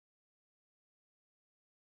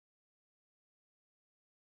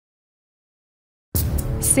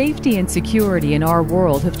Safety and security in our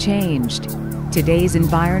world have changed. Today's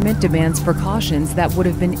environment demands precautions that would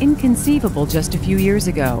have been inconceivable just a few years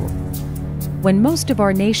ago. When most of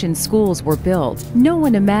our nation's schools were built, no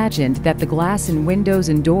one imagined that the glass in windows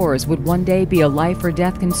and doors would one day be a life or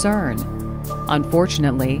death concern.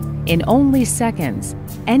 Unfortunately, in only seconds,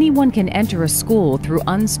 anyone can enter a school through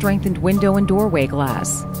unstrengthened window and doorway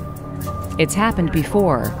glass. It's happened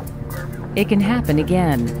before. It can happen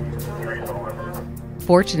again.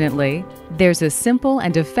 Fortunately, there's a simple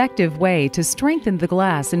and effective way to strengthen the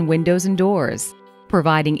glass in windows and doors,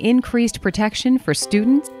 providing increased protection for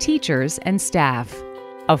students, teachers, and staff.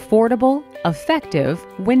 Affordable, effective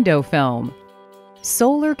window film.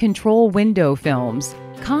 Solar control window films,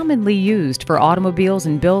 commonly used for automobiles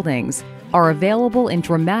and buildings, are available in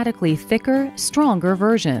dramatically thicker, stronger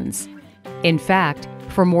versions. In fact,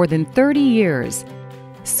 for more than 30 years,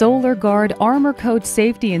 Solar Gard Armorcoat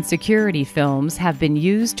safety and security films have been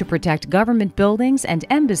used to protect government buildings and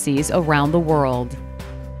embassies around the world.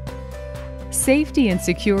 Safety and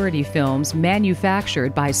security films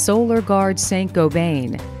manufactured by Solar Gard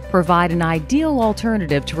Saint-Gobain provide an ideal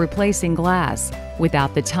alternative to replacing glass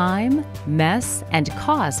without the time, mess, and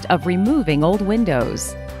cost of removing old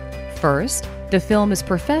windows. First, the film is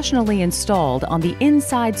professionally installed on the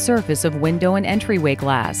inside surface of window and entryway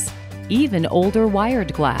glass, even older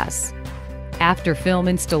wired glass. After film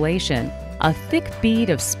installation, a thick bead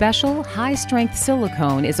of special high-strength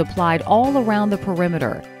silicone is applied all around the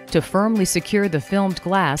perimeter to firmly secure the filmed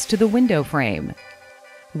glass to the window frame.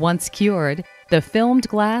 Once cured, the filmed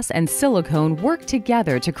glass and silicone work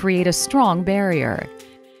together to create a strong barrier.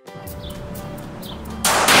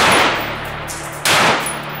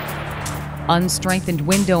 Unstrengthened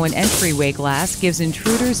window and entryway glass gives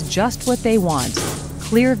intruders just what they want: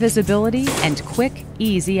 clear visibility and quick,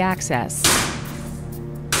 easy access.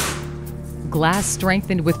 Glass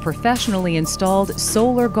strengthened with professionally installed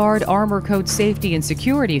Solar Gard Armorcoat safety and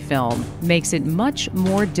security film makes it much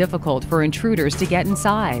more difficult for intruders to get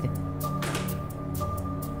inside.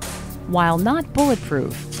 While not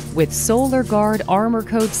bulletproof, with Solar Gard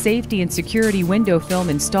Armorcoat safety and security window film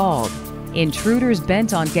installed, intruders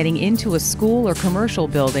bent on getting into a school or commercial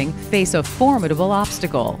building face a formidable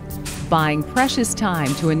obstacle: buying precious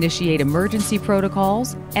time to initiate emergency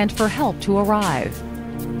protocols and for help to arrive.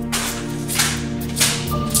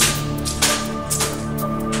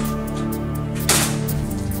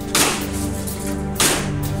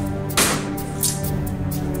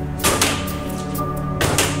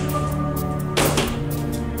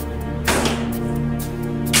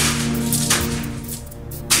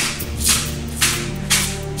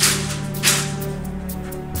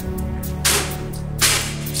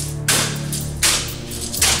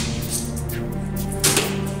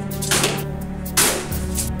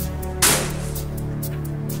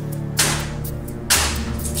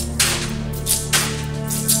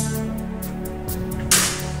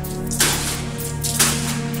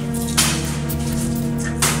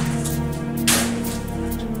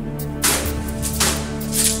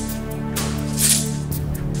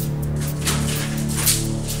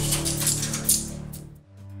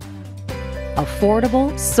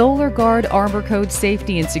 Affordable Solar Gard Armorcoat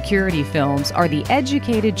safety and security films are the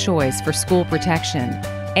educated choice for school protection,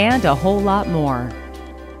 and a whole lot more.